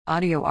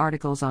Audio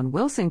articles on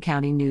Wilson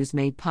County News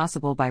made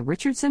possible by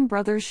Richardson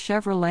Brothers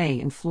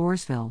Chevrolet in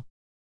Floresville.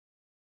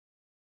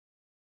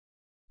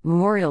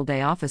 Memorial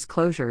Day office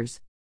closures.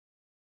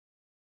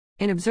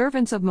 In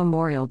observance of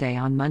Memorial Day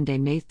on Monday,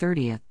 May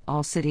 30th,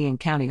 all city and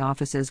county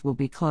offices will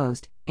be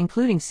closed,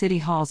 including city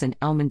halls in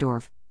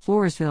Elmendorf,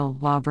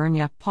 Floresville, La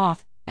Vernia,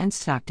 Poth, and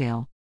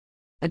Stockdale.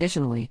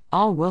 Additionally,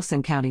 all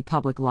Wilson County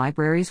public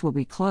libraries will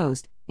be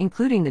closed,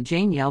 including the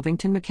Jane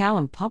Yelvington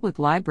McCallum Public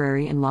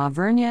Library in La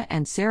Vernia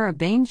and Sarah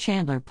Bain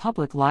Chandler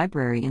Public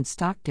Library in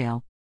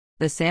Stockdale.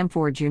 The Sam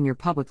Ford Jr.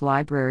 Public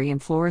Library in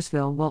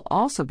Floresville will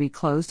also be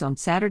closed on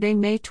Saturday,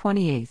 May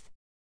 28th.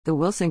 The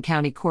Wilson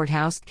County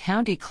Courthouse,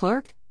 County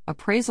Clerk,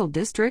 Appraisal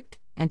District,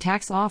 and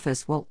Tax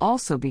Office will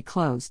also be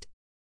closed.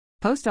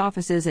 Post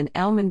offices in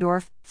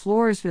Elmendorf,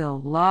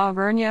 Floresville, La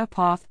Vernia,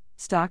 Poth,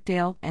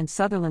 Stockdale, and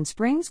Sutherland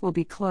Springs will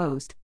be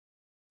closed.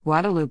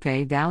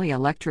 Guadalupe Valley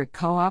Electric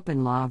Co-op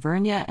in La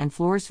Vernia and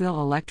Floresville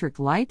Electric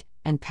Light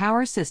and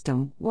Power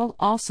System will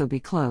also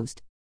be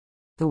closed.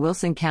 The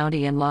Wilson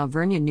County and La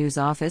Vernia News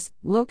Office,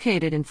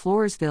 located in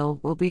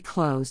Floresville, will be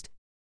closed.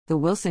 The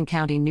Wilson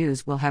County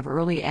News will have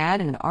early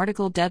ad and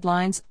article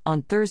deadlines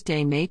on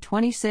Thursday, May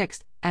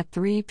 26th at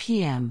 3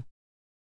 p.m.